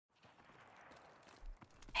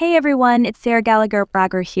Hey everyone, it's Sarah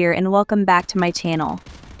Gallagher here and welcome back to my channel.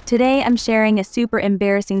 Today I'm sharing a super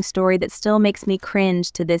embarrassing story that still makes me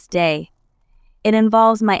cringe to this day. It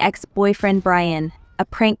involves my ex-boyfriend Brian, a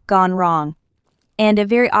prank gone wrong, and a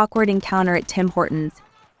very awkward encounter at Tim Hortons.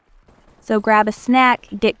 So grab a snack,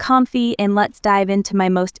 get comfy, and let's dive into my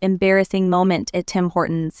most embarrassing moment at Tim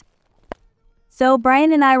Hortons. So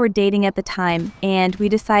Brian and I were dating at the time, and we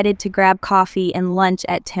decided to grab coffee and lunch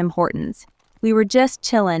at Tim Hortons. We were just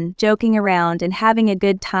chillin', joking around, and having a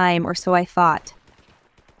good time, or so I thought.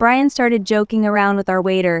 Brian started joking around with our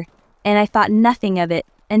waiter, and I thought nothing of it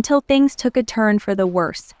until things took a turn for the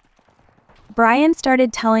worse. Brian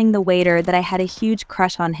started telling the waiter that I had a huge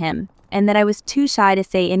crush on him, and that I was too shy to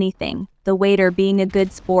say anything. The waiter, being a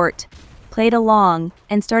good sport, played along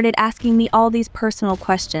and started asking me all these personal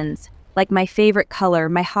questions, like my favorite color,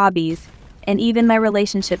 my hobbies, and even my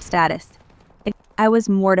relationship status. I was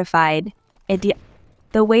mortified.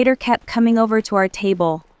 The waiter kept coming over to our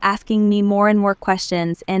table, asking me more and more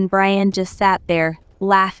questions, and Brian just sat there,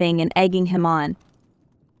 laughing and egging him on.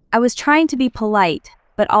 I was trying to be polite,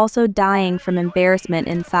 but also dying from embarrassment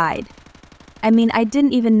inside. I mean, I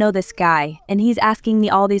didn't even know this guy, and he's asking me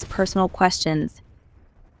all these personal questions.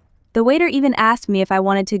 The waiter even asked me if I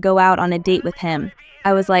wanted to go out on a date with him.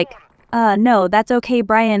 I was like, no, that's okay.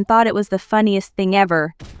 Brian thought it was the funniest thing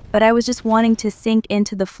ever, but I was just wanting to sink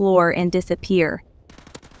into the floor and disappear.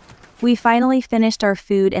 We finally finished our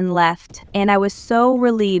food and left, and I was so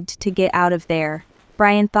relieved to get out of there.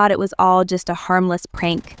 Brian thought it was all just a harmless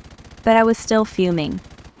prank, but I was still fuming.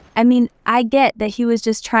 I mean, I get that he was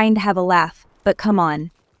just trying to have a laugh, but come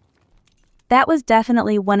on. That was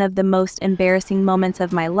definitely one of the most embarrassing moments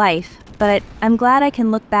of my life, but I'm glad I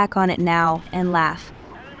can look back on it now and laugh.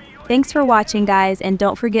 Thanks for watching, guys, and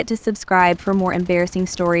don't forget to subscribe for more embarrassing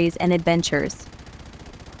stories and adventures.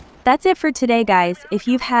 That's it for today, guys. If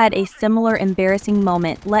you've had a similar embarrassing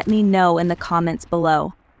moment, let me know in the comments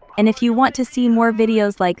below. And if you want to see more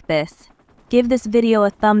videos like this, give this video a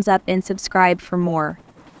thumbs up and subscribe for more.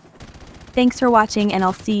 Thanks for watching, and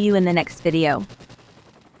I'll see you in the next video.